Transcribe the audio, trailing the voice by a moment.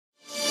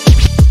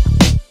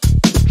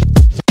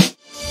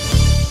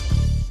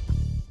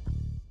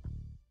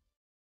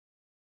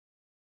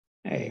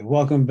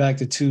Welcome back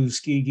to Two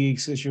Ski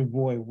Geeks. It's your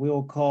boy,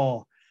 Will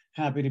Call.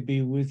 Happy to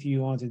be with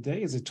you on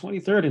today. It's the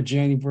 23rd of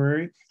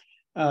January,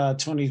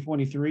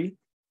 2023.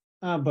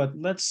 But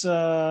let's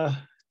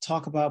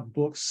talk about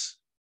books.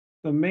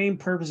 The main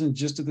purpose and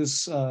gist of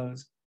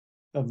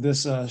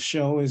this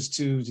show is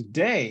to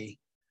today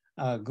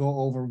go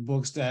over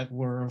books that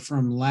were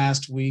from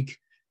last week,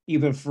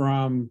 either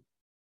from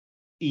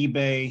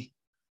eBay,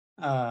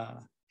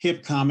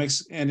 Hip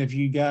Comics, and if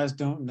you guys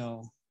don't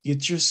know,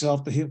 get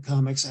yourself the Hip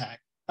Comics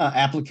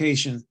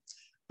application.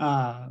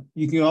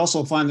 You can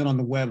also find it on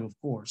the web, of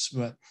course,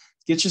 but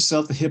get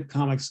yourself the Hip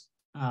Comics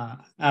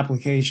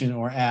application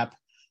or app,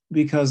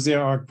 because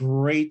there are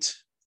great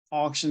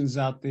auctions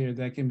out there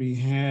that can be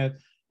had,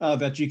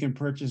 that you can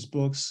purchase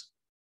books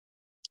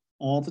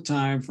all the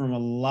time from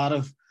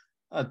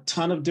a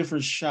ton of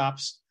different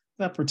shops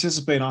that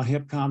participate on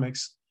Hip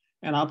Comics.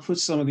 And I'll put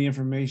some of the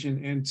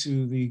information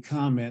into the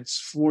comments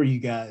for you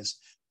guys.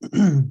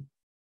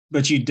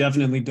 But you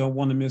definitely don't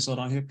want to miss out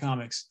on Hip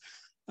Comics.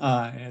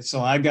 And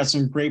so I've got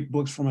some great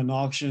books from an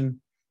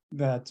auction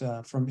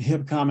from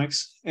Hip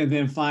Comics. And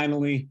then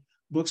finally,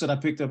 books that I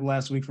picked up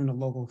last week from the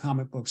local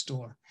comic book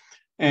store.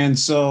 And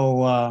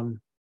so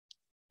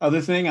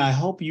other thing, I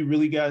hope you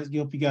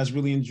guys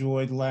really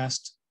enjoyed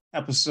last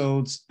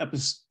episode's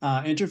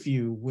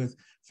interview with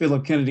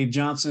Philip Kennedy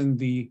Johnson,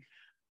 the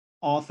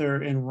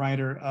author and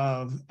writer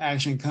of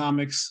Action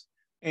Comics,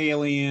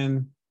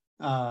 Alien,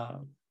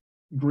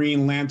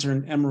 Green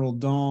Lantern, Emerald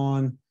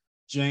Dawn,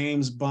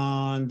 James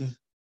Bond,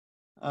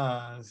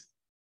 what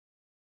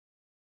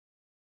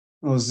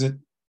was it?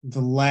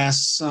 The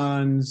Last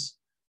Sons,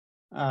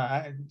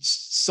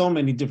 so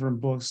many different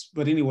books.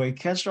 But anyway,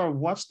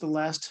 watch the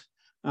last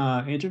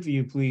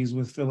interview, please,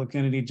 with Philip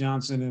Kennedy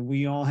Johnson. And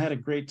we all had a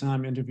great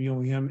time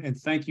interviewing him. And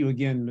thank you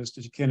again,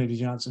 Mr. Kennedy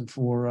Johnson,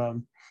 for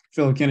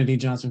Philip Kennedy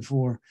Johnson,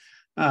 for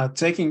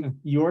taking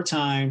your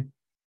time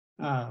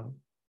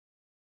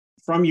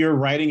from your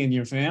writing and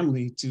your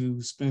family to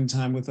spend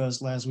time with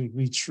us last week.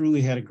 We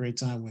truly had a great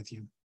time with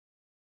you.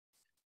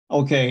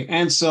 Okay,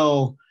 and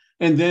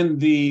then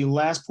the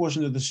last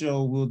portion of the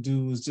show we'll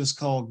do is just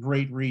called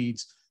Great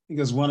Reads,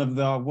 because one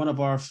of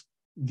our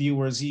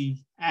viewers,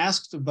 he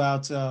asked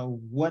about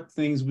what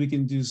things we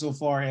can do so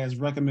far as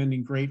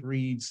recommending great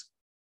reads.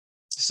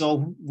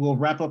 So we'll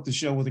wrap up the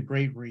show with a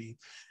great read.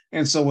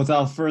 And so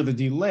without further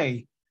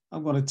delay,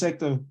 I'm going to take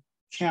the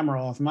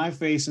camera off my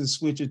face and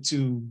switch it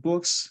to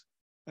books,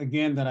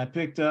 again, that I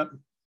picked up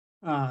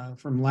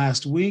from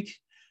last week.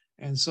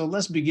 And so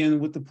let's begin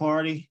with the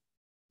party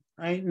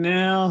right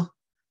now,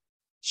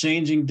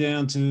 changing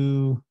down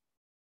to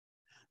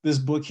this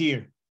book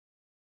here.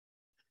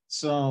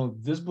 So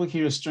this book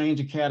here is Strange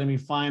Academy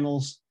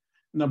Finals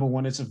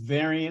 #1. It's a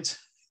variant.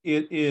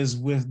 It is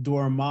with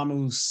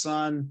Dormammu's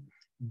son,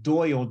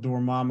 Doyle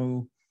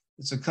Dormammu.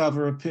 It's a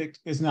cover pick.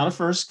 It's not a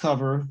first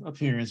cover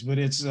appearance, but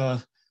it's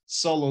a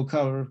solo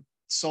cover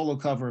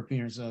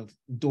appearance of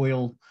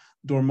Doyle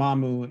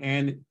Dormammu.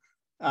 And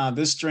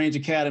this Strange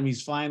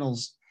Academy's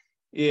Finals,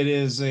 it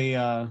is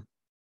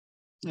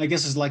I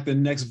guess it's like the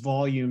next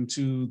volume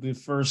to the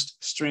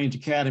first Strange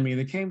Academy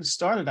that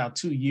started out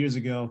 2 years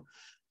ago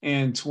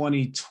in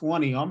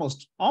 2020,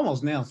 almost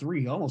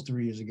 3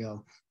 years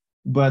ago.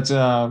 But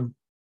so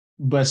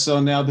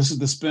now this is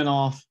the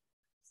spinoff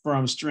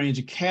from Strange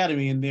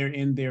Academy, and they're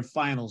in their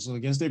finals. So I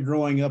guess they're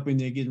growing up and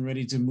they're getting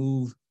ready to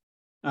move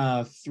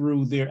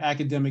through their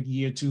academic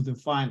year to the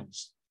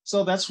finals.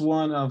 So that's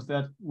one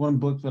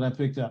book that I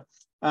picked up.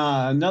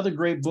 Another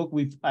great book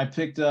I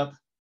picked up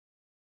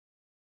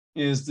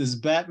is this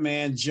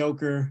Batman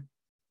Joker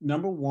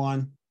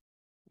 #1.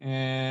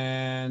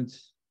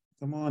 And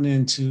come on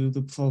into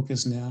the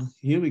focus now.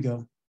 Here we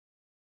go.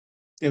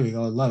 There we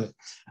go. I love it.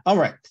 All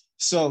right.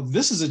 So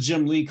this is a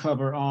Jim Lee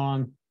cover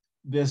on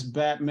this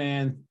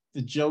Batman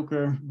and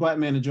Joker,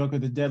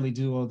 the Deadly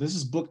Duo. This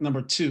is book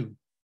 #2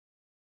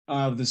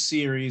 of the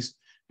series.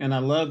 And I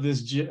love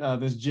this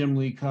Jim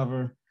Lee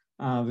cover.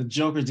 The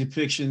Joker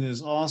depiction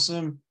is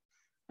awesome.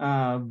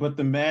 But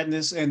the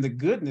madness and the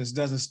goodness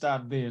doesn't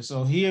stop there.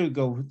 So here we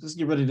go. Let's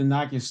get ready to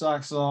knock your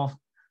socks off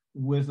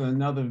with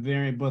another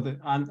variant, but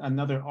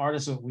another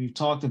artist that we've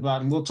talked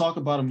about, and we'll talk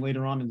about him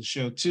later on in the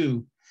show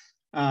too,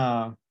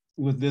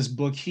 with this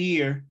book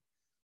here.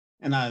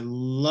 And I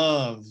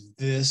love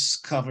this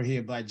cover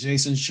here by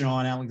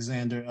Shawn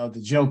Alexander of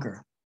the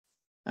Joker,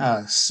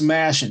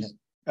 smashing it.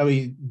 I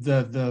mean,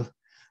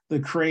 the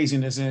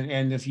craziness.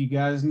 And if you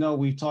guys know,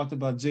 we've talked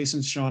about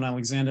Shawn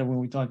Alexander when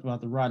we talked about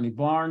the Rodney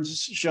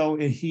Barnes show.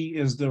 He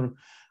is the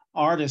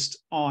artist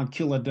on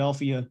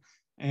Philadelphia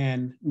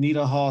and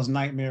Nita Hall's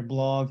Nightmare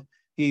blog.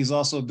 He's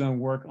also done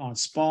work on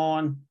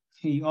Spawn.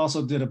 He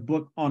also did a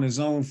book on his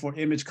own for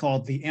Image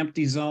called The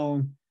Empty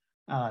Zone.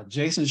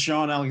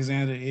 Shawn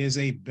Alexander is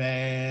a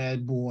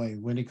bad boy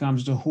when it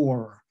comes to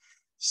horror.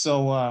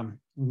 So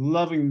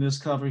loving this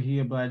cover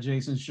here by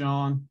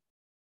Shawn.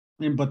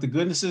 But the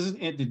goodness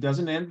it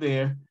doesn't end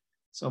there.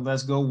 So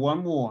let's go one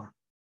more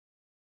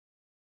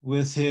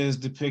with his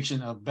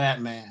depiction of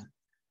Batman.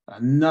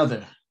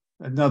 Another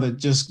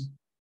just,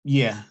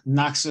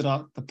 knocks it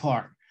out the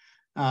park.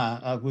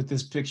 with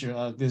this picture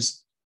of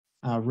this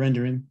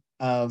rendering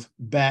of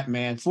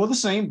Batman for the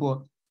same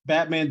book,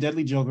 Batman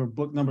Deadly Joker,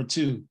 book number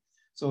 2.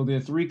 So there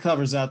are 3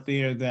 covers out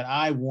there that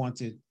I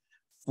wanted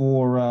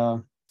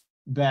for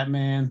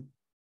Batman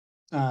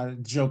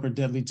Joker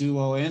Deadly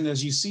Duo. And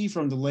as you see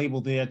from the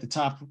label there at the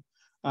top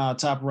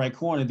right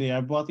corner there,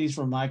 I bought these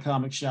from My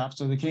Comic Shop.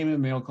 So they came in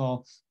mail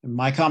call. And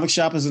My Comic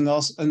Shop is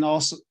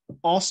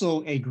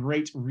also a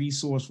great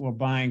resource for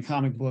buying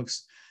comic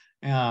books.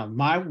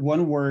 My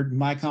one word,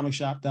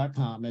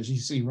 mycomicshop.com, as you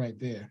see right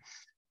there.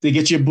 They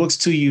get your books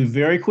to you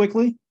very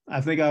quickly.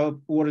 I think I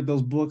ordered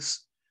those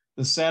books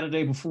the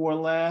Saturday before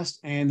last,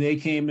 and they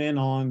came in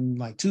on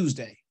like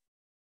Tuesday.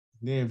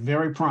 They're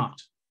very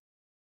prompt.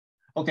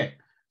 Okay,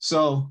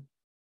 so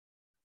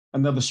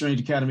another Strange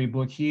Academy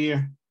book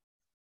here,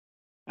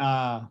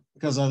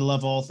 because I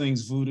love all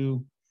things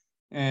voodoo.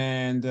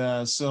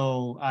 And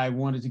so I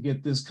wanted to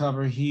get this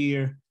cover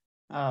here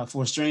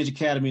for Strange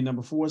Academy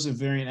number 4. It's a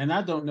variant, and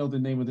I don't know the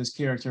name of this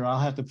character. I'll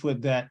have to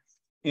put that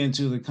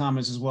into the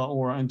comments as well,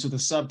 or into the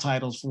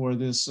subtitles for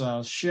this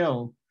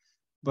show.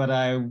 But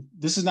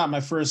this is not my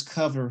first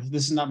cover.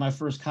 This is not my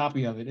first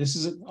copy of it. This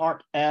is an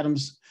Arthur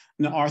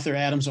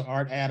Adams or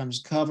Art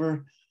Adams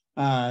cover.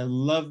 I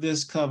love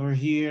this cover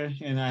here,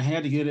 and I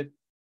had to get it.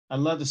 I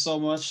loved it so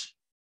much.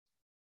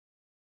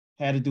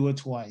 Had to do it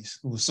twice.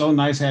 It was so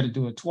nice, had to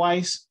do it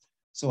twice.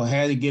 So I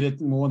had to get it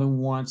more than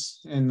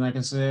once. And like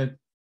I said,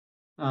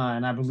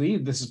 and I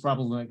believe this is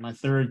probably like my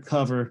 3rd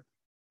cover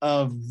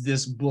of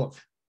this book.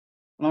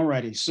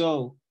 Alrighty,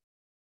 so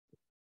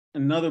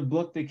another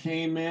book that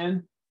came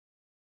in.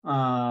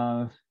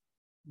 The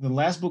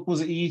last book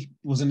was an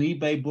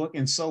eBay book,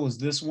 and so is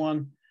this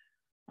one.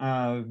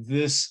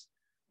 This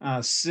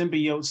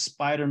Symbiote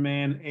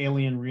Spider-Man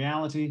Alien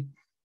Reality.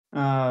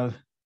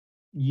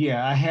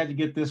 Yeah, I had to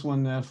get this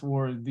one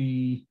for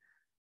the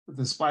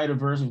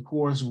Spider-Verse, of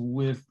course,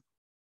 with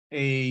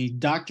a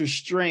Doctor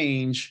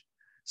Strange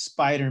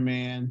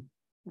Spider-Man.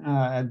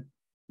 I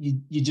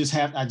just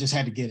had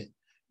to get it.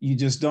 You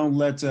just don't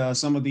let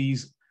some of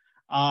these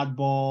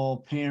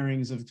oddball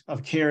pairings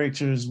of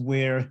characters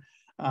where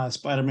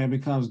Spider-Man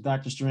becomes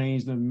Doctor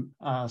Strange, the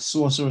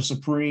Sorcerer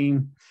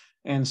Supreme.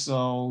 And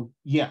so,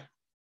 yeah,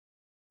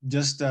 you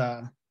just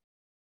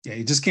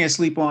can't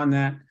sleep on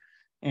that.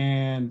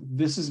 And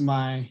this is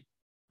I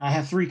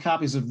have 3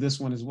 copies of this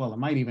one as well. I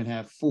might even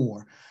have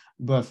 4,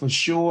 but for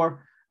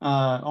sure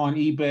on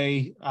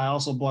eBay, I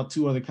also bought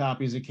 2 other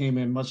copies that came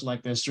in much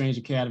like that Strange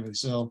Academy.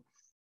 So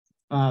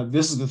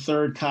this is the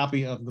 3rd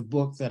copy of the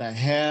book that I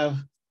have.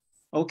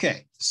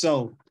 Okay,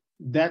 so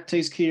that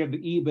takes care of the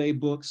eBay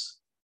books.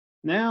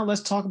 Now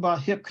let's talk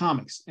about Hip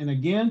Comics. And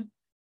again,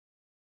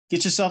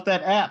 get yourself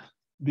that app,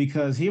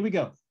 because here we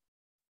go.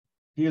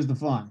 Here's the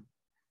fun.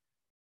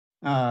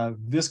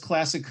 This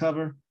classic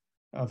cover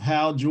of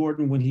Hal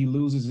Jordan when he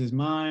loses his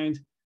mind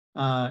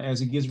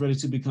as he gets ready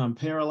to become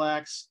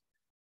Parallax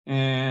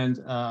and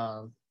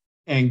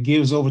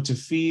gives over to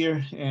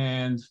fear.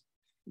 And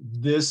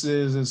this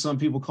is, as some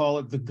people call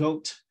it, the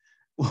GOAT,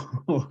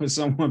 or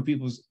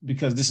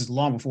because this is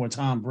long before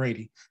Tom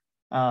Brady,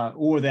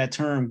 or that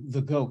term,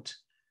 the GOAT.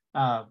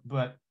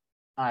 But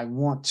I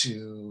want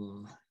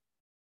to,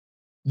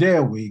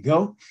 there we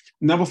go.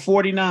 Number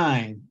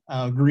 49,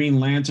 Green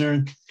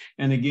Lantern.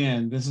 And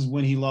again, this is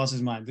when he lost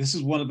his mind. This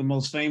is one of the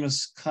most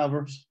famous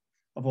covers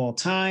of all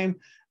time,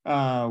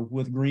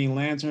 with Green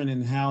Lantern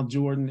and Hal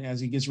Jordan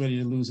as he gets ready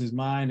to lose his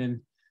mind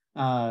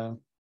and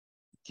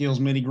kills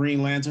many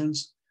Green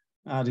Lanterns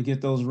to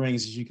get those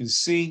rings, as you can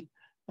see.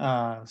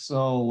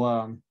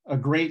 So a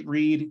great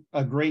read,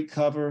 a great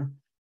cover.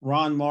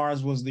 Ron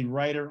Mars was the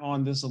writer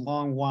on this a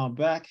long while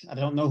back. I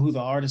don't know who the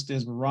artist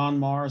is, but Ron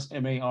Mars,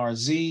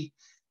 M-A-R-Z.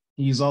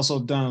 He's also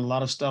done a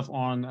lot of stuff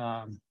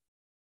on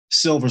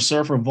Silver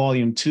Surfer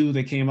Volume 2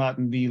 that came out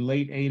in the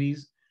late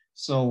 80s.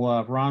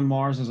 So Ron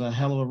Mars is a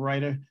hell of a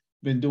writer,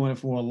 been doing it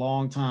for a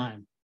long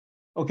time.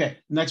 Okay,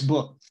 next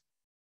book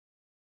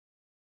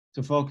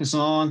to focus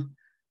on.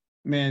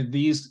 Man,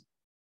 these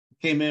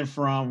came in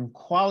from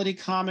Quality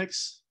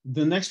Comics.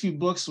 The next few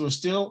books were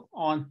still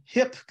on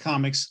Hip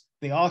Comics,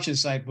 the auction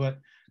site, but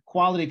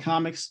Quality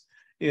Comics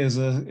is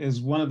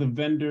one of the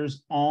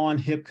vendors on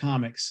Hip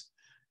Comics.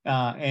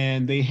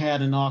 And they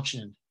had an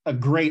auction, a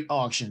great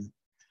auction.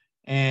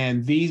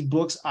 And these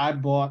books I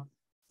bought,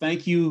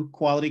 thank you,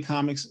 Quality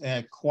Comics,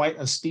 at quite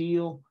a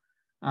steal,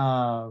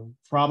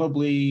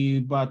 probably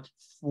about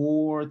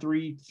 $3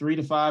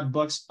 to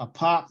 $5 a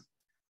pop.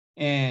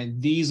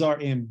 And these are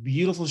in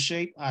beautiful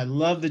shape. I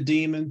love the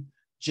Demon,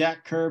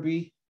 Jack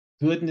Kirby,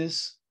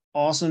 goodness,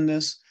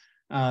 awesomeness.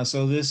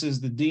 So this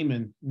is the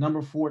Demon,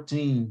 number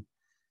 14,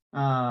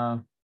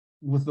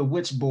 with the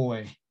Witch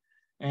Boy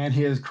and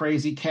his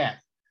crazy cat.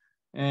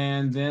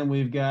 And then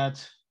we've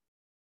got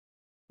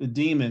the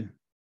Demon,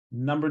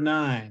 number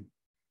 9.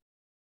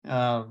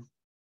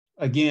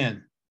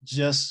 Again,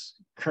 just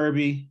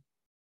Kirby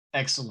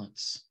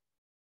excellence.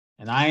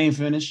 And I ain't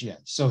finished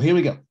yet. So here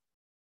we go.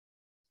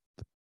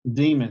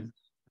 Demon,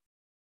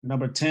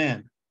 number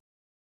 10.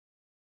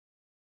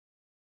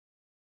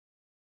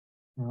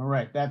 All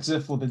right, that's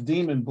it for the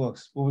Demon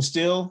books. But we're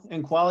still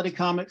in Quality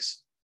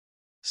Comics,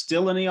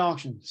 still in the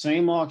auction,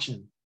 same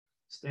auction.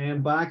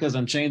 Stand by because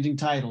I'm changing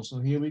titles. So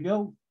here we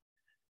go.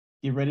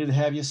 Get ready to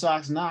have your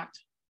socks knocked.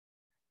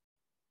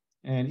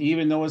 And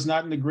even though it's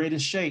not in the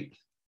greatest shape,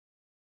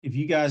 if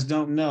you guys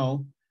don't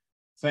know,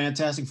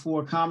 Fantastic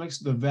Four comics,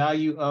 the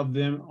value of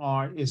them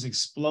is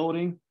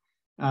exploding.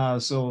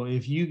 So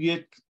if you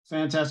get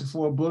Fantastic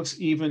Four books,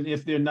 even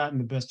if they're not in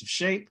the best of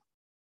shape,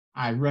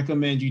 I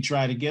recommend you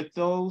try to get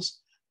those.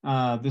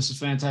 This is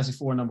Fantastic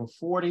Four number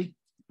 40.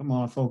 Come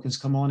on, focus,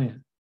 come on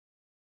in.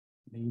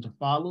 You need to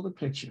follow the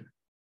picture.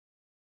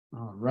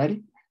 All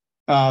righty.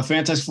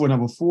 Fantastic Four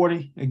number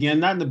 40. Again,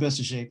 not in the best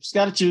of shape. It's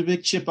got a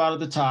big chip out of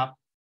the top,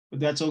 but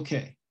that's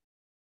okay.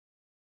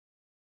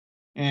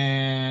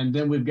 And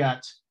then we've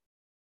got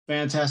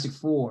Fantastic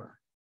Four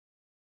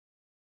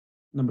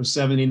number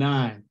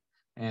 79.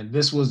 And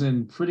this was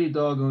in pretty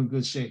doggone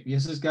good shape.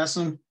 Yes, it's got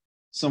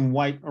some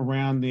white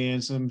around there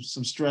and some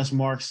stress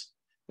marks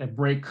that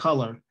break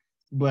color,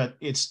 but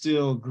it's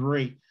still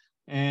great.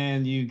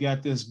 And you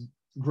got this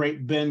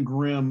great Ben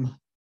Grimm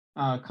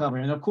cover.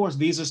 And of course,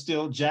 these are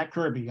still Jack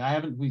Kirby.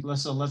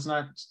 Let's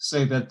not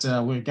say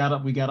that we got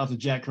off the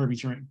Jack Kirby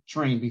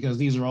train because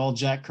these are all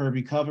Jack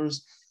Kirby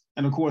covers.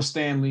 And of course,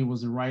 Stan Lee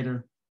was the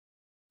writer.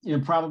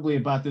 And probably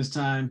about this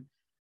time,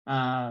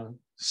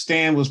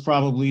 Stan was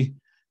probably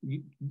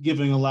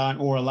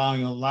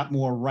allowing a lot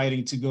more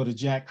writing to go to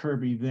Jack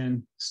Kirby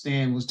than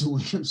Stan was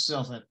doing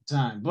himself at the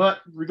time. But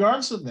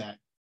regardless of that,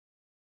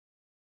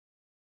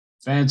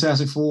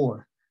 Fantastic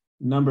Four,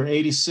 number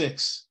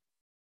 86.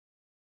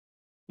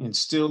 And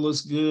still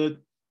looks good.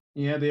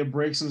 Yeah, there are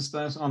breaks and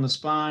stuff on the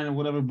spine or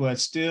whatever, but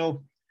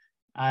still,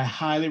 I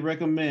highly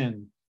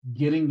recommend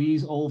getting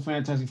these old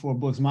Fantastic Four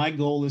books. My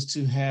goal is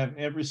to have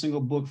every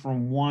single book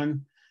from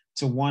 1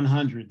 to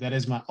 100. That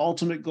is my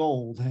ultimate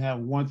goal, to have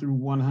 1 through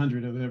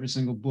 100 of every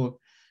single book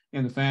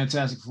in the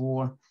Fantastic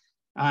Four.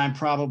 I'm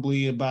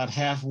probably about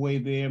halfway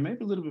there,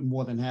 maybe a little bit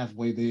more than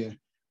halfway there,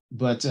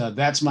 but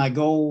that's my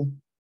goal.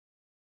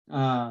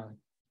 Of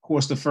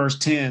course, the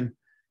first 10,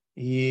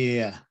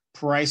 yeah,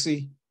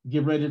 pricey.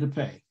 Get ready to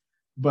pay.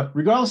 But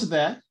regardless of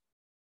that,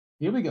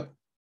 here we go.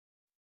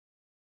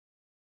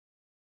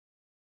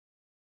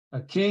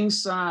 A king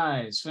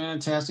size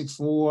Fantastic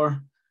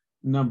Four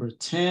number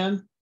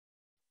 10.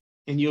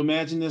 And you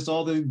imagine this,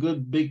 all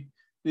the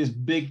this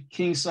big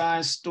king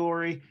size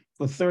story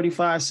for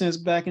 35 cents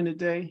back in the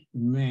day?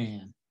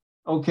 Man.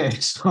 Okay,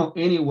 so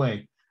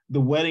anyway, the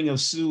wedding of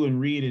Sue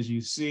and Reed, as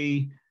you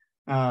see,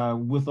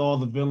 with all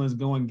the villains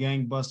going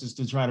gangbusters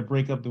to try to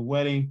break up the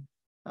wedding.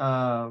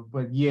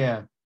 But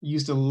yeah,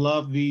 used to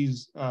love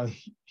these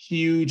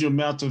huge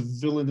amount of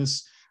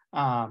villainous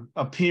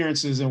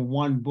appearances in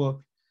one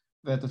book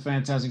that the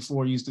Fantastic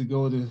Four used to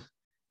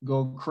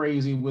go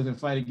crazy with and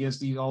fight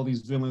against all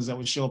these villains that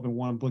would show up in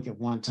one book at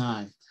one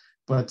time.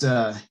 But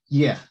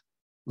yeah,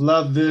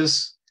 love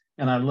this,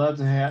 and I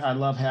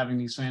love having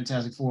these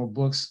Fantastic Four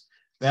books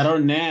that are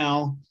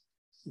now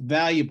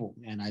valuable,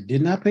 and I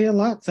did not pay a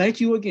lot. Thank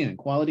you again,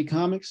 Quality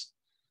Comics.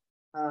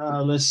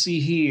 Let's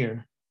see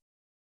here.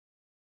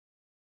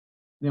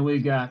 Then we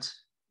got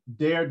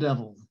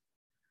Daredevil,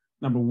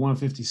 number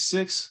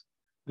 156.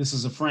 This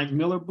is a Frank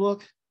Miller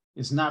book.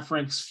 It's not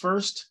Frank's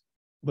first,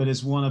 but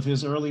it's one of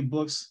his early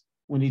books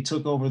when he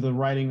took over the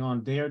writing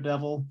on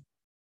Daredevil.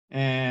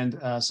 And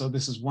so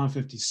this is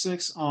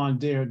 156 on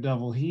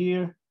Daredevil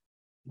here.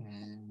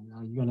 And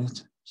are you going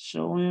to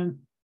show in?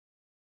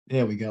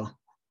 There we go.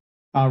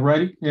 All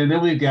righty. And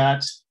then we've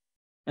got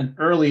an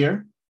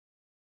earlier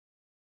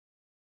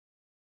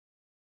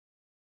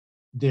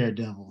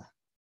Daredevil,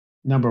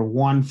 number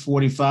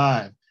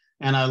 145.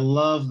 And I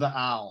love the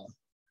owl.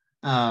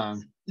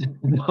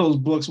 Those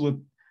books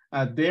with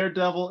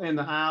Daredevil and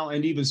the Owl,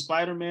 and even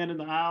Spider-Man and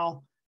the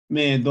Owl,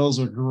 man, those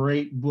are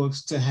great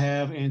books to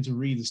have and to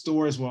read. The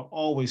stories were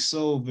always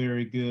so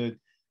very good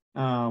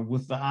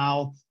with the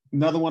Owl.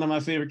 Another one of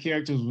my favorite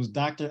characters was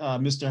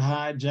Mr.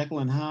 Hyde, Jekyll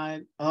and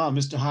Hyde.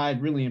 Mr.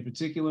 Hyde, really in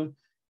particular,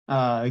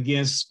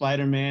 against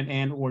Spider-Man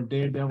and or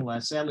Daredevil. I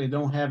sadly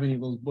don't have any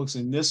of those books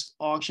in this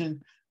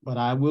auction, but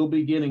I will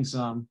be getting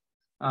some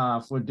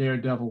for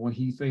Daredevil when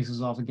he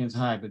faces off against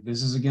Hyde. But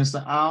this is against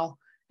the Owl,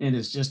 and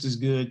it's just as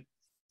good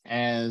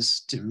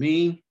as, to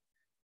me,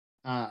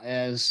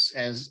 as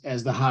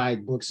the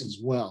Hyde books as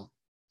well.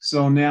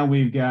 So now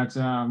we've got,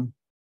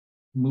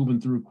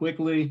 moving through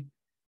quickly,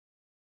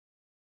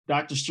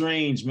 Doctor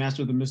Strange,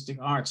 Master of the Mystic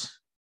Arts,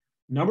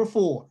 number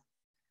 4.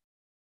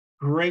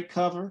 Great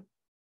cover.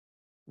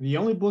 The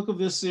only book of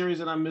this series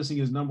that I'm missing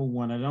is number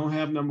 1. I don't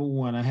have number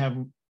 1. I have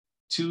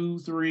 2,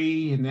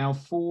 3, and now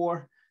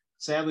 4.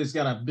 Sadly, it's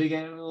got a big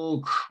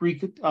little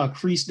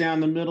crease down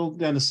the middle,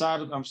 down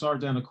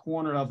the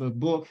corner of the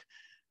book.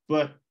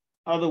 But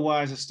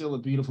otherwise, it's still a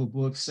beautiful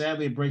book.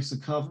 Sadly, it breaks the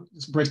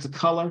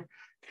color.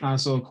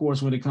 So of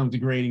course, when it comes to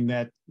grading,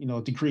 that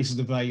it decreases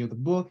the value of the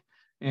book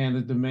and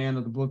the demand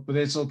of the book. But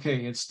it's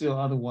okay. It's still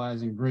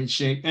otherwise in great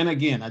shape. And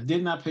again, I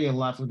did not pay a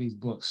lot for these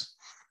books.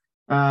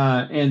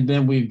 And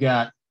then we've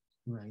got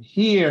right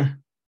here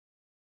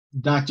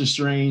Doctor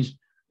Strange.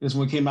 This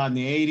one came out in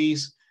the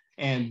 80s.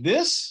 And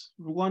this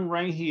one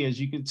right here, as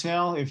you can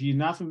tell, if you're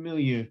not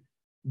familiar,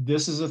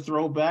 this is a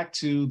throwback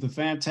to the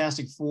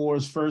Fantastic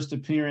Four's first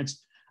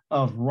appearance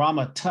of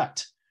Rama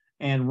Tut.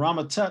 And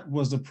Rama Tut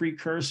was the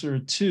precursor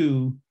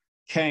to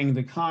Kang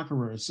the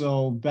Conqueror.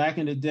 So back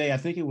in the day, I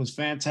think it was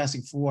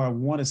Fantastic Four. I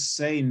want to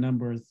say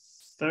number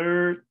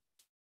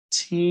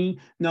 13.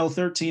 No,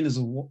 13 is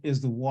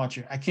the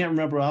Watcher. I can't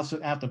remember. I'll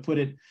have to put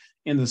it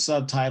in the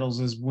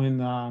subtitles as when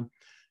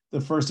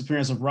the first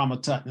appearance of Rama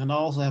Tut. And I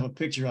also have a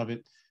picture of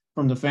it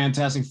from the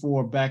Fantastic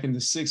Four back in the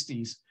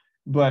 60s.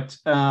 But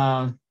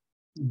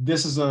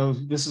this is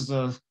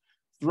a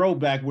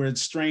throwback where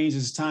it's Strange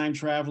is time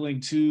traveling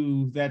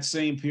to that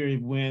same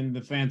period when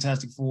the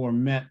Fantastic Four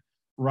met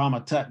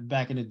Rama Tut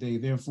back in the day.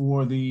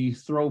 Therefore, the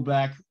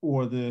throwback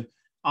or the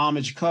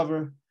homage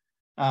cover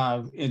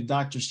in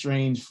Doctor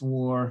Strange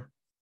for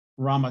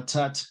Rama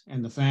Tut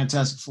and the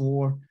Fantastic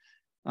Four.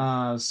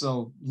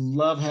 So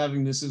love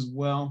having this as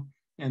well.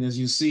 And as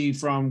you see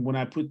from when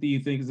I put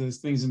these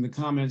things in the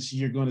comments,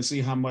 you're going to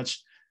see how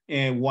much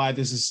and why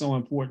this is so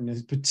important,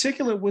 in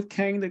particular with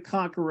Kang the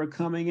Conqueror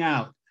coming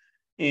out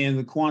in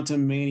the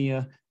Quantum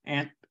Mania,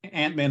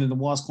 Ant-Man and the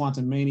Wasp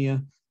Quantum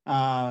Mania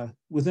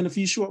within a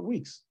few short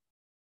weeks.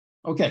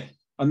 Okay,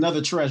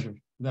 another treasure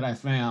that I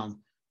found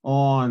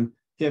on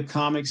Hip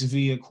Comics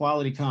via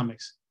Quality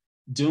Comics,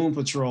 Doom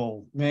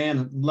Patrol.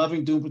 Man,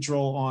 loving Doom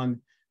Patrol on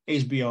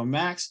HBO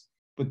Max,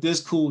 but this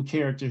cool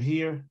character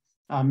here,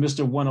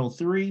 Mr.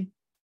 103,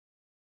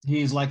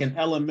 he's like an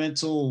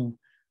elemental,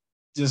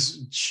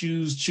 just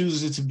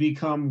chooses it to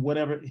become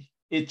whatever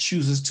it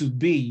chooses to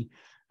be.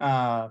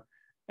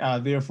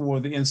 Therefore,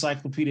 the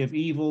Encyclopedia of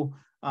Evil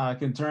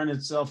can turn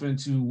itself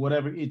into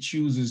whatever it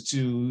chooses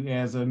to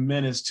as a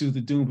menace to the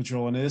Doom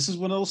Patrol. And this is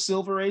one of those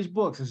Silver Age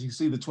books. As you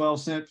see, the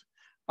 12-cent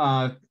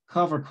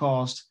cover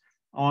cost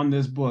on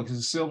this book is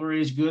a Silver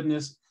Age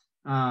goodness.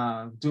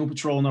 Doom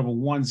Patrol number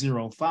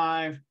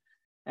 105.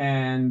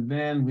 And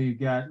then we've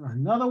got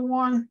another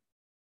one,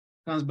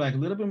 comes back a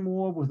little bit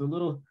more with a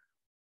little,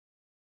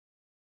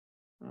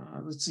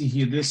 let's see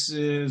here. This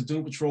is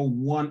Doom Patrol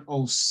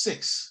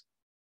 106.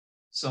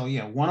 So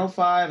yeah,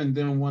 105 and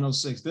then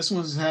 106. This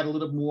one's had a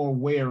little more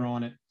wear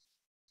on it,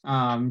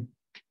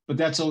 but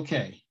that's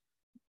okay.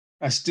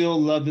 I still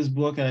love this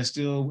book.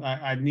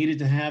 I needed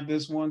to have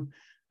this one.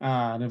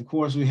 And of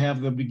course, we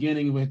have the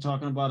beginning. We're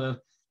talking about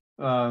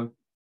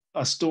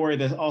a story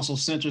that also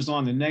centers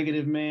on the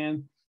Negative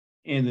Man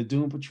in the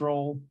Doom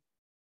Patrol.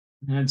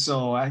 And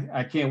so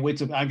I can't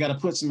wait I got to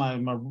put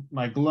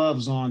my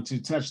gloves on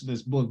to touch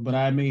this book, but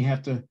I may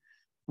have to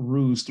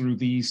peruse through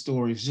these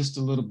stories just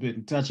a little bit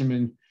and touch them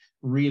and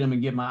read them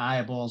and get my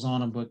eyeballs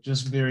on them, but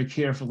just very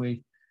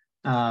carefully,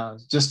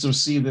 just to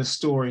see this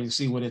story and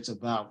see what it's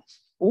about.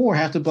 Or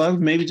have to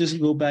maybe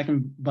just go back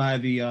and buy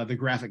the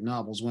graphic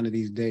novels one of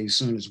these days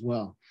soon as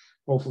well.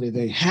 Hopefully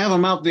they have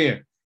them out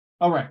there.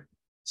 All right.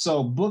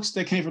 So books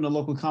that came from the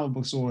local comic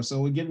book store.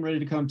 So we're getting ready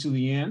to come to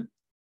the end,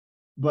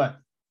 but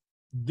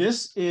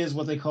this is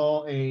what they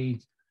call a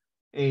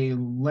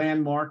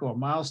landmark or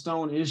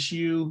milestone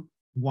issue.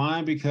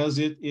 Why? Because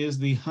it is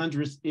the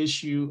 100th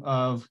issue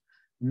of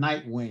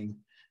Nightwing.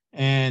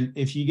 And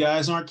if you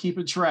guys aren't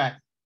keeping track,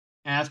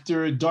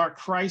 after Dark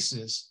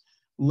Crisis,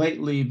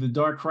 lately, the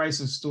Dark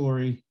Crisis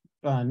story,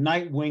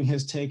 Nightwing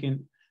has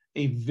taken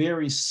a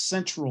very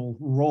central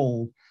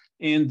role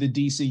in the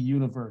DC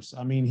universe.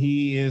 I mean,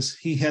 he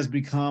has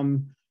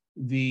become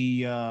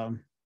the, I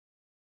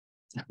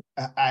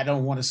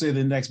don't want to say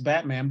the next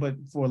Batman, but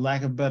for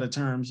lack of better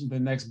terms, the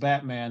next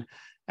Batman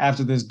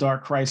after this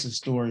Dark Crisis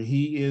story.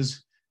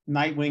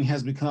 Nightwing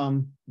has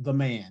become the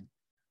man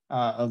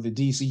of the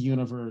DC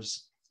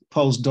universe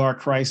post Dark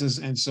Crisis.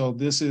 And so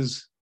this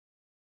is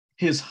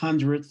his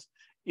 100th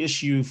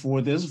issue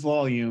for this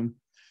volume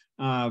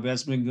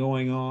that's been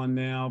going on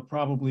now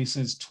probably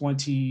since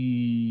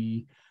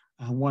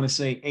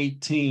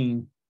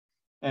 18.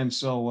 And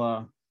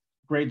so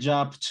great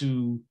job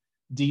to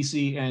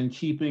DC and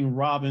keeping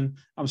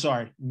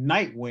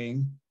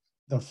Nightwing,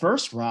 the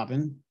first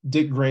Robin,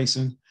 Dick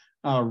Grayson,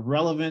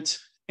 relevant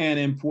and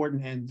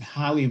important and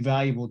highly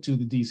valuable to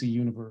the DC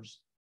universe.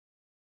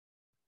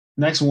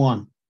 Next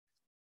one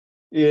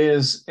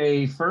is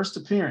a first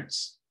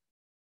appearance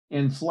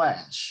in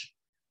Flash,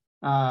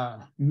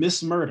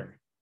 Miss Murder.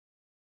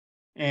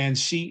 And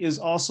she is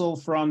also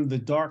from the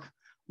Dark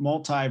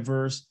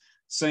Multiverse,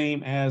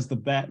 same as the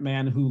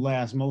Batman Who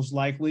Laughs, most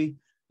likely.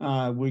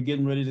 We're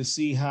getting ready to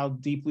see how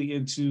deeply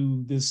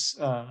into this,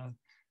 her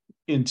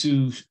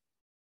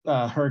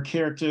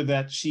character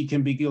that she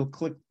can be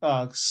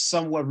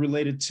somewhat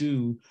related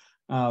to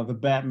the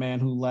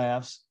Batman Who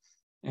Laughs.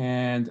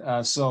 And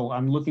so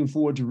I'm looking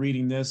forward to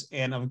reading this.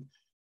 And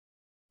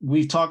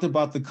we've talked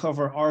about the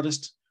cover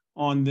artist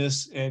on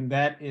this, and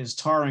that is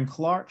Taran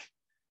Clark.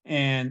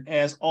 And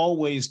as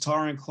always,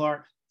 Taran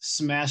Clark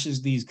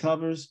smashes these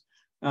covers.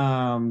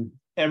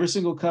 Every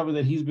single cover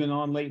that he's been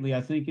on lately,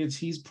 I think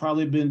he's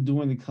probably been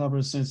doing the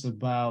cover since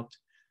about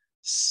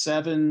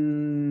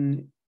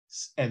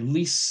at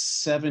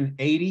least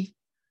 780.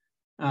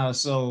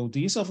 So do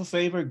yourself a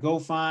favor, go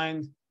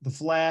find the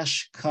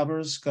Flash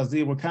covers, because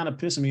they were kind of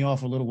pissing me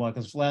off for a little while,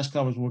 because Flash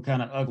covers were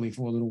kind of ugly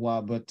for a little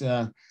while. But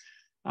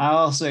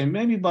I'll say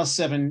maybe about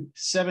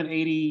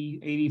 780,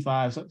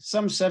 85,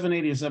 some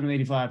 780 or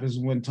 785 is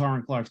when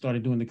Torrance Clark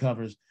started doing the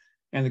covers,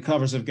 and the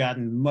covers have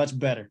gotten much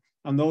better.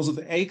 And those are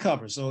the A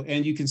covers. So,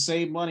 and you can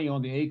save money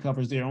on the A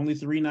covers. They're only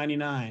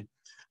 $3.99.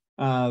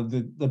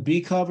 The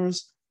B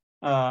covers,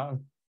 so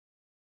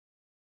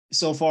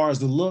far as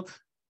the look,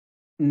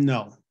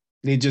 no,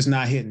 they're just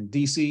not hitting.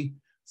 DC,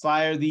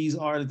 fire these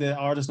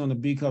artists on the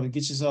B cover.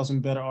 Get yourself some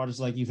better artists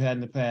like you've had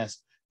in the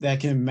past that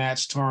can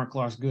match Torrance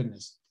Clark's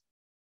goodness.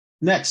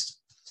 Next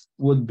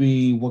would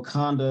be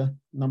Wakanda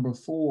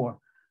 #4.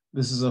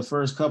 This is a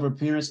first cover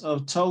appearance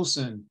of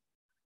Tosin.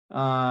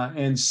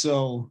 And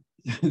so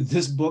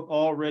this book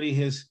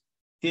already is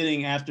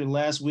hitting, after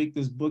last week,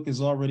 this book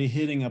is already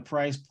hitting a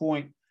price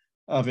point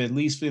of at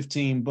least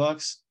 $15.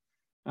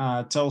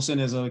 Tosin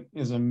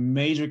is a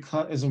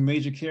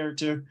major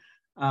character.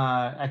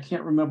 I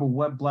can't remember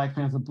what Black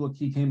Panther book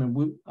he came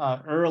in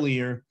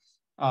earlier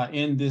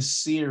in this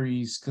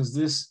series,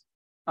 because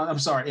I'm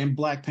sorry, in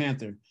Black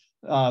Panther.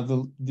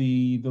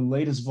 The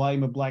latest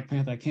volume of Black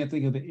Panther, I can't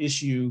think of the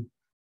issue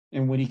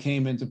and when he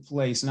came into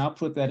place, and I'll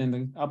put that in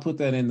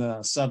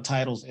the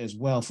subtitles as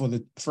well for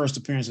the first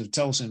appearance of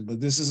Tosin. But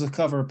this is a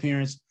cover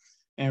appearance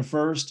and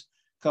first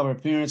cover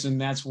appearance,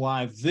 and that's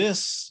why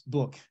this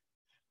book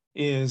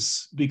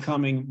is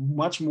becoming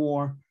much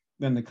more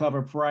than the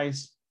cover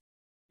price.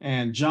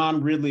 And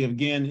John Ridley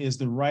again is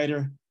the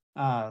writer.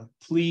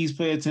 Please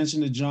pay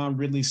attention to John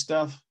Ridley's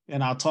stuff,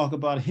 and I'll talk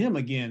about him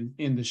again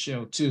in the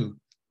show too.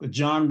 But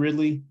John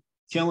Ridley,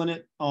 killing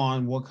it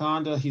on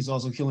Wakanda. He's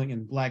also killing it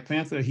in Black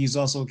Panther. He's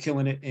also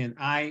killing it in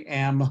I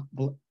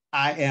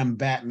Am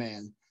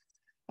Batman.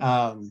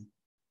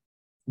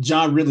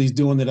 John Ridley's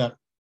doing it up,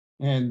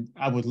 and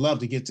I would love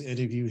to get to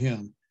interview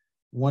him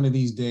one of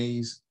these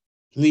days.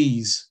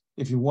 Please,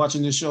 if you're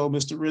watching this show,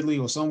 Mr. Ridley,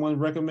 or someone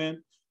recommend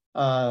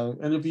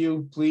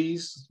interview,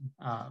 please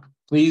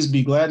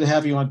be glad to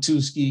have you on Two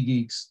Ski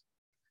Geeks.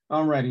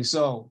 Alrighty,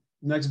 so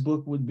next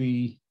book would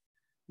be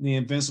The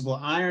Invincible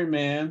Iron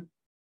Man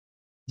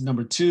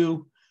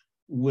 #2,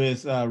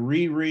 with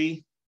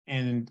Riri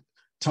and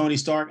Tony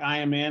Stark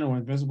Iron Man, or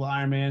Invincible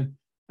Iron Man,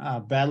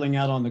 battling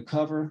out on the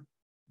cover.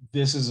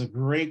 This is a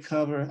great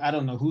cover. I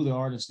don't know who the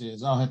artist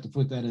is. I'll have to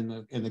put that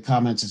in the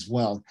comments as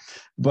well.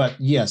 But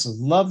yes, I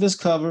love this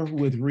cover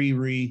with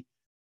Riri,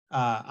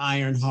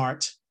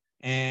 Ironheart,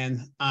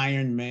 and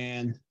Iron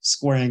Man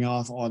squaring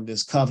off on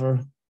this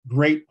cover.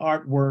 Great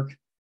artwork,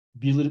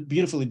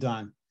 beautifully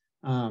done.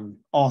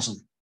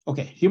 Awesome.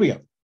 Okay, here we go.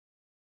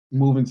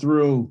 Moving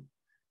through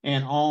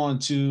and on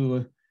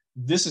to,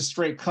 this is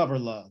straight cover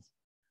love.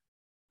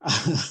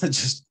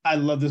 I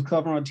love this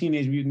cover on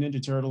Teenage Mutant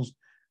Ninja Turtles.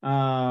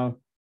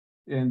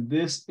 And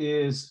this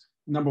is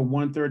number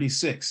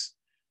 136.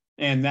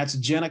 And that's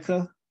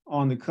Jenica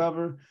on the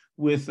cover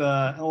with,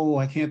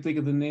 I can't think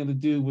of the name of the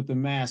dude with the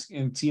mask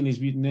in Teenage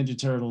Mutant Ninja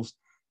Turtles.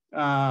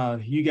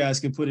 You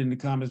guys can put it in the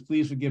comments.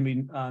 Please forgive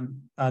me,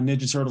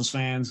 Ninja Turtles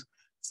fans,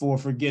 for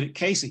forgetting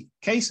Casey,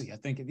 I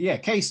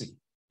think. Casey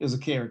is a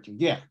character.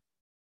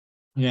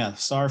 Yeah,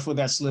 sorry for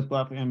that slip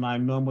up and my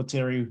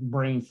momentary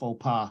brain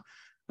faux pas.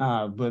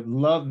 But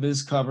love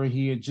this cover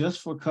here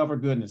just for cover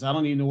goodness. I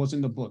don't even know what's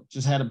in the book.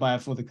 Just had to buy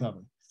it for the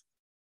cover.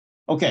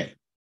 Okay,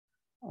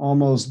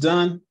 almost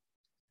done.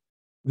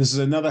 This is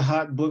another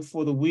hot book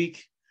for the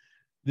week.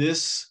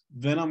 This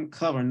Venom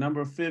cover,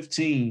 number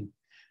 15.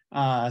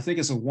 I think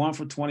it's a 1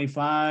 for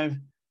 25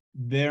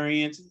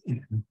 variant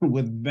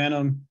with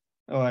Venom.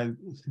 I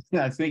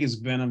think it's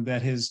Venom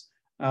that has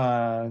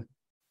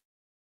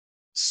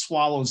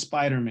swallowed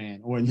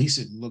Spider-Man, or at least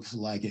it looks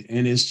like it,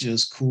 and it's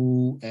just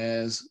cool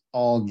as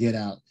all get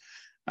out.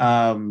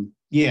 I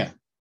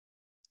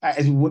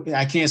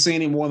can't say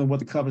any more than what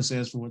the cover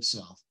says for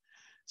itself.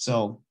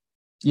 So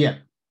yeah,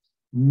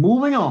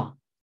 moving on.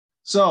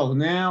 So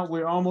now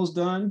we're almost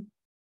done.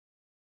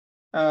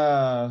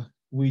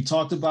 We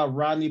talked about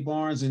Rodney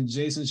Barnes and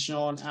Jason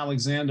Shawn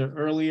Alexander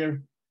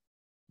earlier.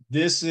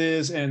 This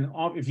is, and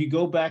if you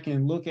go back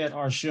and look at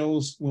our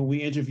shows when we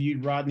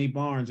interviewed Rodney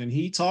Barnes, and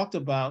he talked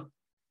about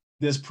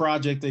this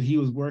project that he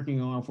was working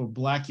on for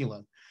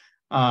Blacula.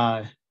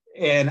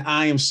 And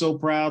I am so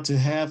proud to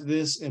have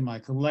this in my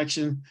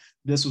collection.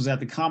 This was at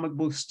the comic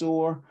book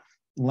store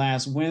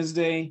last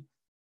Wednesday,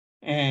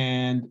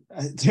 and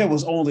there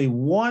was only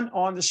one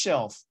on the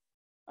shelf.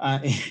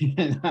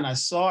 And I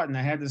saw it and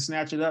I had to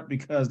snatch it up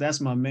because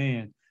that's my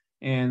man.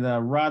 And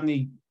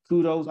Rodney,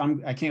 kudos.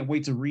 I can't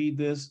wait to read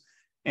this.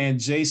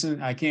 And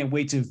Jason, I can't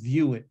wait to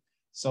view it.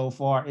 So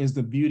far is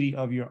the beauty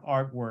of your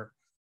artwork.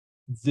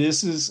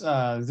 This is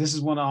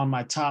one on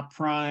my top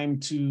prime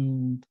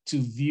to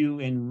view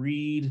and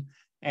read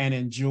and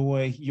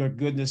enjoy. Your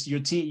goodness, your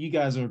team, you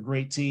guys are a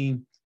great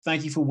team.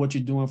 Thank you for what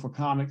you're doing for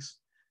comics.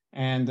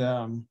 And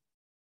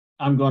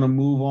I'm going to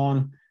move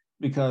on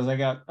because I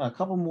got a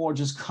couple more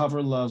just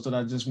cover loves that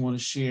I just want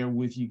to share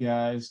with you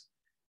guys.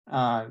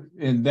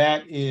 And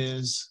that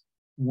is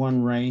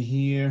one right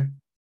here.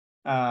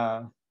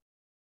 uh,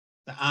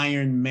 the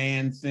Iron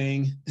Man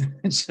thing.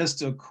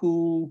 Just a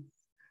cool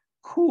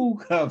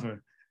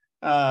cover.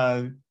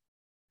 Uh,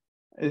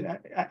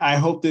 I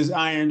hope this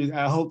iron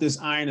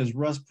is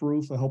rust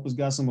proof. I hope it's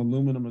got some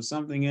aluminum or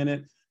something in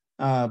it.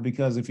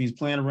 Because if he's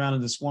playing around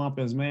in the swamp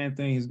as Man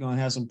Thing, he's going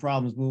to have some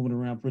problems moving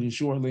around pretty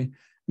shortly.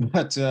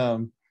 But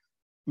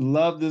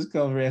love this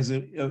cover as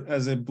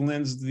it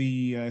blends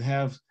the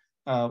have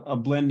a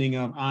blending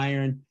of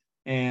Iron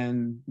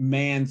and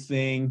Man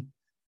Thing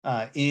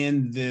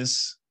in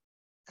this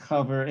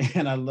cover.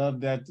 And I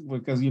love that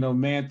because,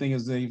 Man Thing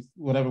is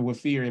whatever with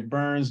fear, it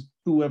burns.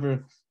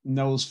 Whoever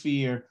knows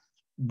fear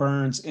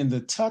burns in the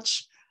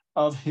touch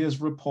of his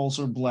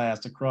repulsor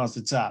blast across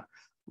the top.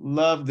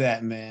 Love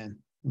that, man.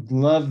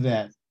 Love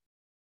that.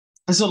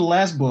 And so the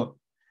last book,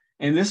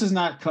 and this is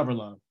not cover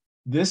love.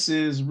 This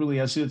is really,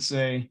 I should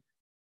say,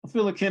 a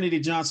Philip Kennedy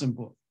Johnson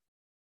book,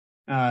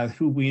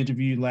 who we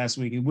interviewed last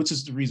week, which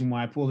is the reason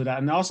why I pulled it out.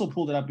 And I also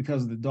pulled it out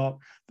because of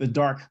the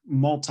dark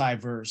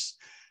multiverse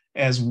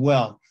as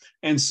well.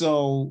 And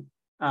so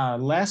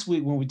last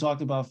week when we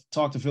talked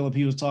to Philip,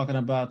 he was talking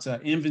about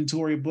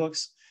inventory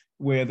books,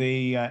 where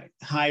they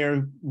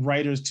hire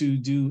writers to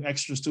do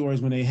extra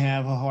stories when they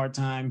have a hard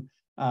time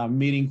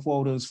meeting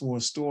quotas for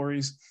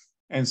stories.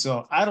 And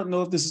so I don't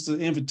know if this is an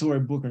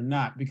inventory book or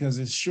not, because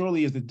it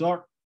surely is the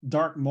dark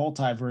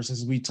multiverse,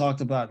 as we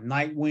talked about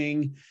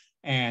Nightwing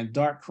and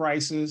Dark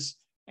Crisis.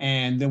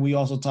 And then we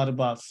also talked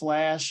about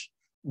Flash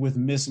with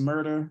Miss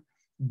Murder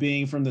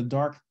being from the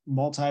dark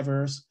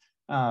multiverse.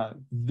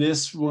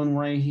 This one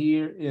right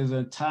here is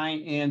a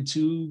tie-in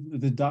to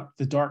the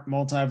dark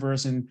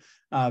multiverse. And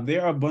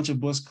there are a bunch of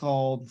books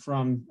called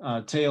from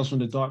Tales from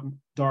the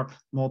Dark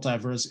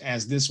Multiverse,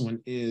 as this one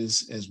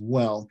is as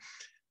well.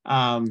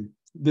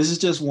 This is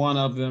just one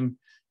of them.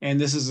 And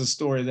this is a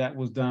story that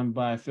was done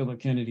by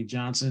Philip Kennedy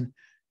Johnson.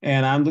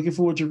 And I'm looking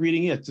forward to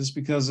reading it just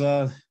because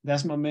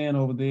that's my man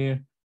over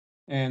there.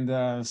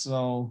 And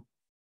so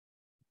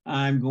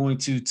I'm going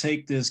to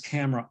take this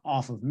camera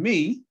off of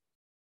me.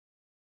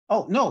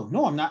 Oh, no,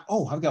 I'm not.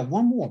 Oh, I've got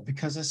one more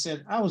because I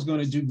said I was going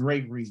to do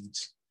great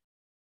reads.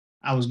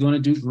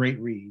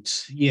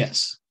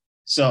 Yes.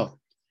 So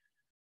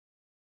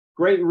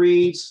great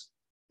reads.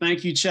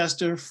 Thank you,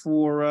 Chester,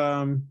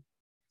 for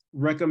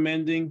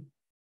recommending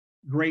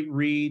great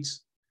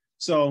reads.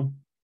 So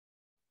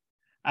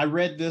I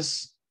read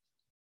this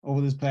over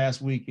this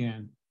past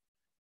weekend.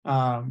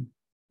 And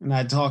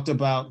I talked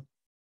about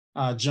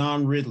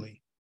John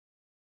Ridley.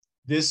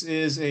 This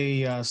is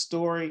a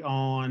story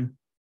on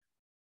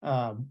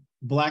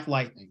Black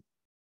Lightning.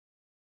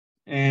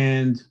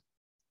 And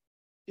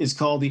it's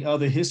called The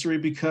Other History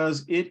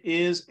because it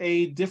is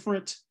a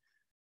different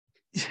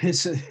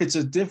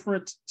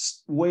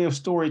way of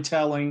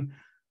storytelling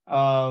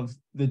of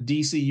the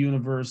DC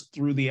universe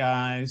through the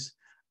eyes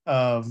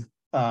of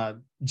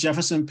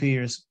Jefferson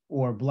Pierce,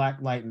 or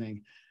Black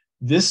Lightning.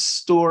 This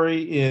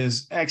story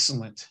is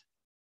excellent.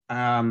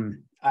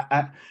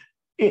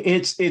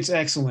 It's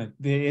excellent.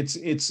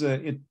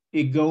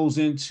 It goes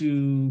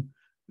into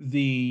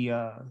the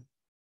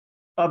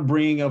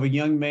upbringing of a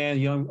young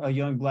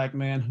Black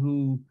man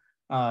who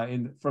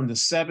from the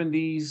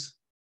 70s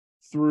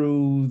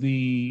through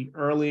the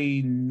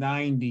early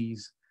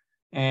 90s,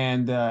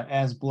 and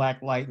as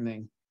Black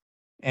Lightning.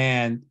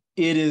 And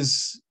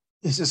it's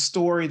a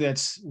story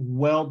that's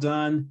well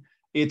done.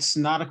 It's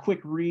not a quick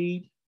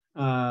read.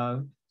 I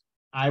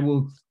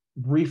will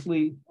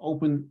briefly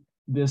open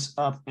this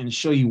up and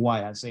show you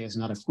why I say it's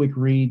not a quick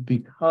read,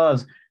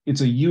 because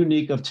it's a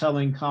unique of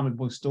telling comic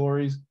book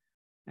stories.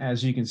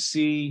 As you can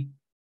see,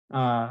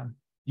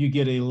 you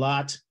get a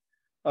lot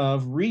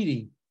of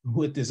reading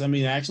with this. I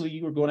mean, actually,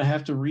 you are going to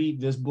have to read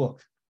this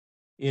book.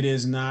 It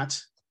is not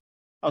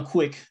a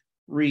quick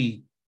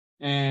read.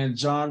 And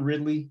John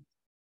Ridley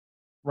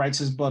writes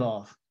his butt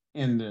off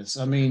in this.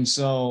 I mean,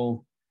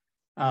 so,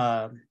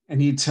 and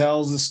he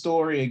tells the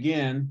story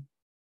again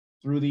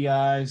through the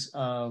eyes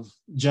of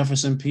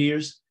Jefferson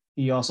Pierce.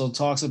 He also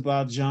talks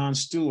about John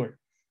Stewart.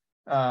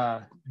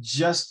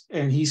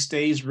 And he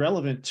stays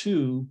relevant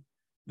to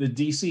the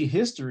DC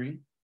history,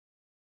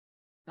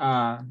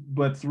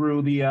 but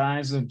through the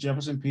eyes of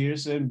Jefferson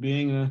Pierce, and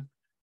being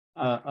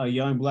a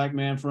young Black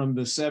man from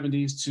the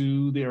 70s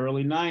to the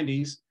early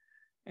 90s.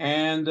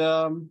 And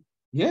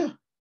yeah,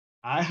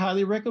 I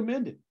highly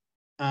recommend it.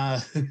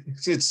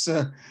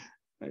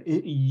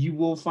 You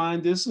will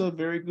find this a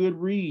very good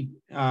read,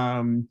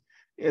 and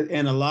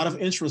a lot of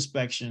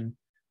introspection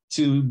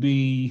to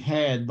be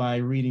had by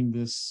reading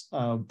this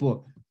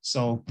book.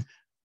 So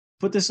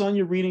put this on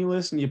your reading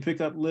list and your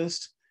pickup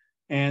list,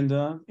 and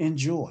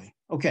enjoy.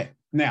 Okay,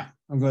 now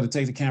I'm going to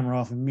take the camera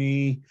off of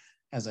me.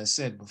 As I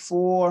said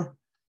before,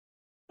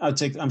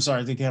 take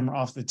the camera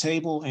off the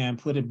table and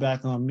put it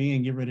back on me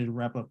and get ready to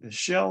wrap up this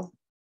show.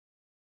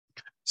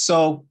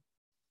 So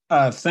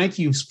thank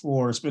you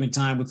for spending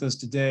time with us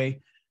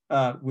today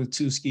with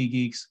Two Ski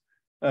Geeks.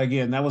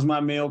 Again, that was my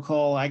mail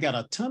call. I got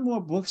a ton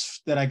more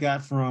books that I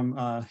got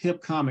from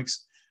Hip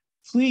Comics.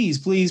 Please,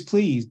 please,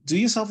 please do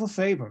yourself a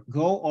favor.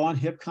 Go on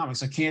Hip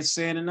Comics. I can't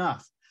say it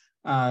enough.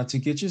 to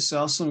get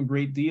yourself some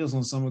great deals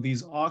on some of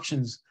these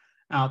auctions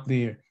out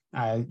there.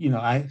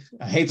 I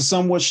hate to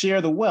somewhat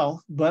share the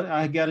wealth, but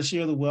I got to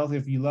share the wealth.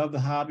 If you love the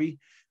hobby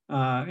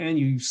and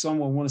you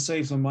somewhat want to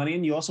save some money,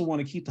 and you also want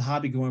to keep the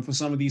hobby going for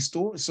some of these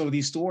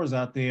stores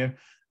out there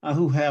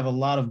who have a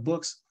lot of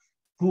books,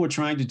 who are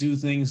trying to do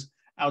things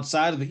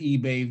outside of the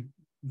eBay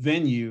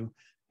venue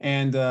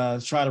and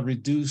try to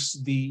reduce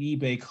the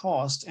eBay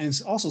cost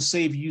and also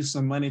save you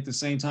some money at the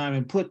same time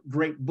and put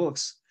great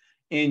books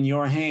in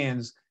your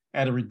hands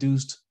at a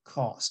reduced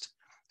cost.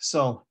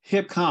 So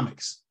Hip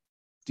Comics,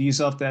 do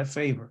yourself that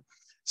favor.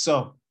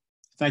 So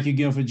thank you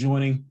again for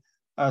joining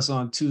us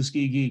on Two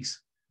Ski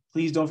Geeks.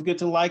 Please don't forget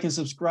to like and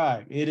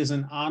subscribe. It is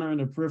an honor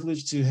and a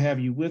privilege to have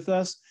you with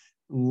us.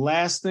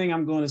 Last thing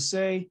I'm going to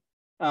say,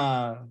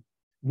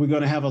 we're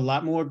going to have a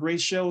lot more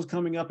great shows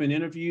coming up and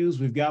interviews.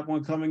 We've got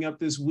one coming up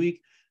this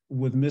week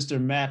with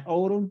Mr. Matt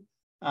Odom.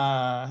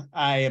 I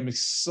am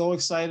so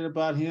excited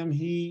about him.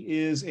 He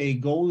is a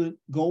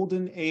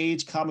golden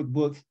age comic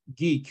book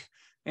geek.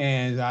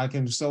 And I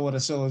can show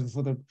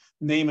for the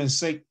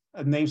namesake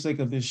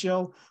of this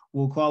show,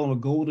 we'll call him a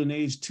golden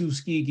age two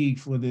ski geek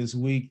for this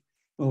week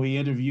when we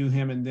interview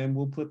him. And then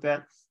we'll put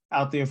that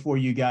out there for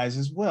you guys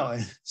as well.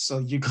 So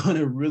you're going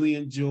to really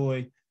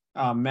enjoy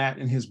Matt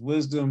and his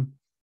wisdom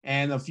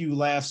and a few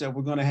laughs that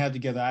we're going to have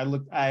together.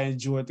 I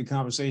enjoyed the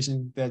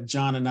conversation that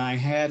John and I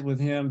had with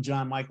him,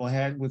 John Michael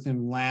had with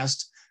him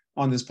last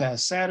on this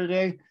past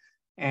Saturday.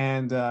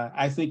 And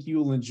I think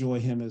you'll enjoy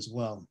him as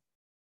well.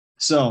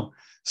 So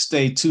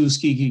stay two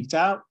ski geeked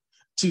out,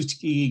 two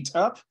ski geeked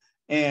up,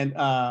 and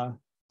I'll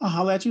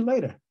holler at you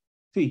later.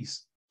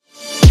 Peace.